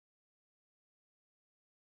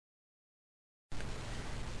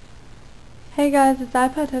Hey guys, it's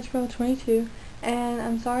iPad Touch Girl 22, and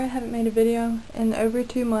I'm sorry I haven't made a video in over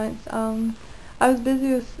 2 months. I was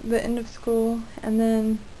busy with the end of school, and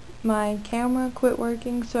then my camera quit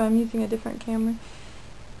working, so I'm using a different camera.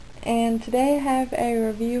 And today I have a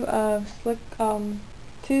review of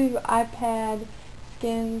two iPad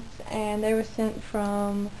skins, and they were sent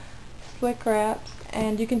from SlickWraps,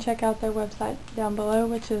 and you can check out their website down below,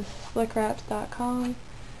 which is SlickWraps.com.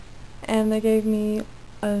 And they gave me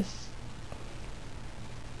a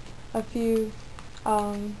few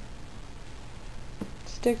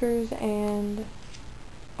stickers and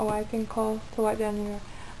a wiping cloth to wipe down your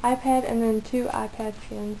iPad, and then 2 iPad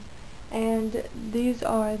skins. And these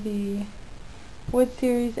are the Wood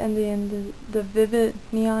series and then the Vivid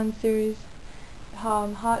Neon series,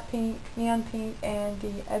 Hot Pink, Neon Pink, and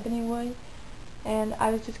the Ebony Wood. And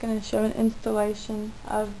I was just going to show an installation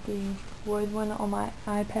of the Wood one on my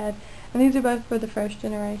iPad, and these are both for the first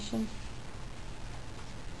generation.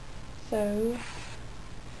 So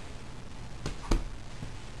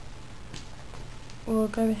we'll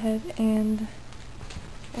go ahead and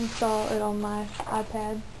install it on my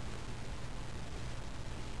iPad.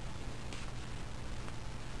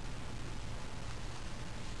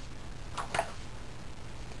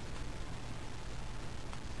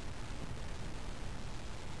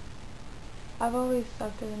 I've always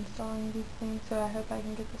sucked at installing these things, so I hope I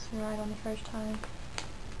can get this one right on the first time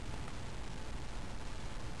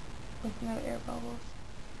with no air bubbles.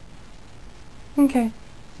 Okay,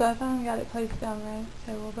 so I finally got it placed down right,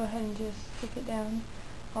 so we'll go ahead and just stick it down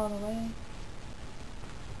all the way.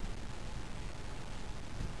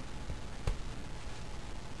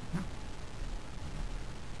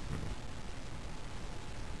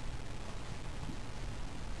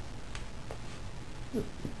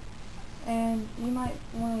 And you might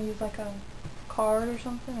want to use like a card or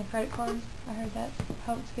something, a credit card. I heard that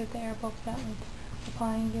helps get the air bubbles out when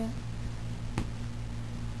applying it.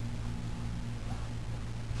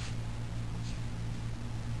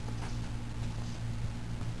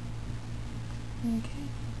 Okay.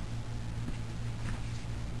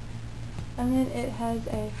 And then it has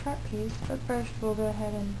a front piece, but first we'll go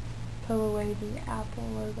ahead and peel away the Apple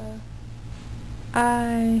logo.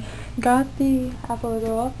 I got the Apple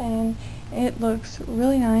logo off, and it looks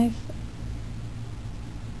really nice.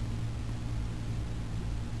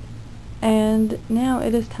 And now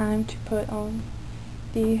it is time to put on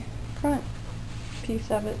the front piece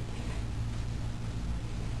of it.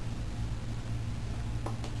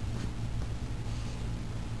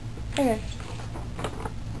 Okay,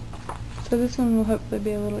 so this one will hopefully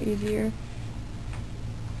be a little easier.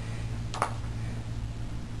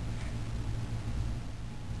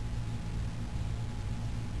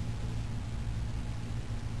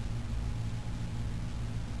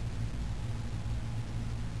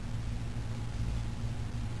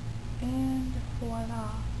 And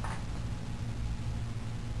voila.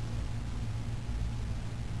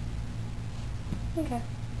 Okay,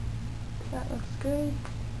 that looks good.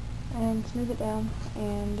 And smooth it down,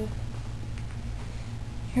 and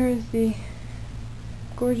here is the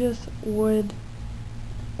gorgeous wooden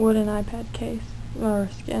iPad case or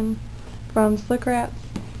skin from SlickWraps.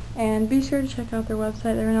 And be sure to check out their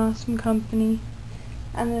website. They're an awesome company.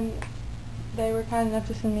 And then they were kind enough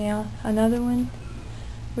to send me out another one,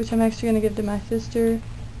 which I'm actually going to give to my sister.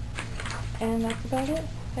 And that's about it.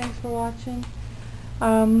 Thanks for watching.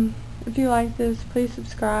 If you like this, please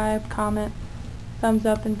subscribe, comment, thumbs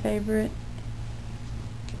up, and favorite,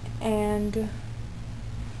 and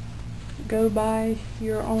go buy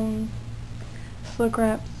your own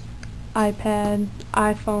SlickWraps iPad,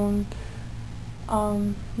 iPhone,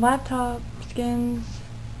 laptop skins.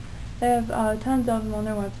 They have tons of them on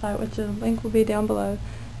their website, which the link will be down below.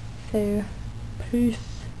 So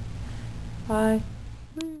peace, bye.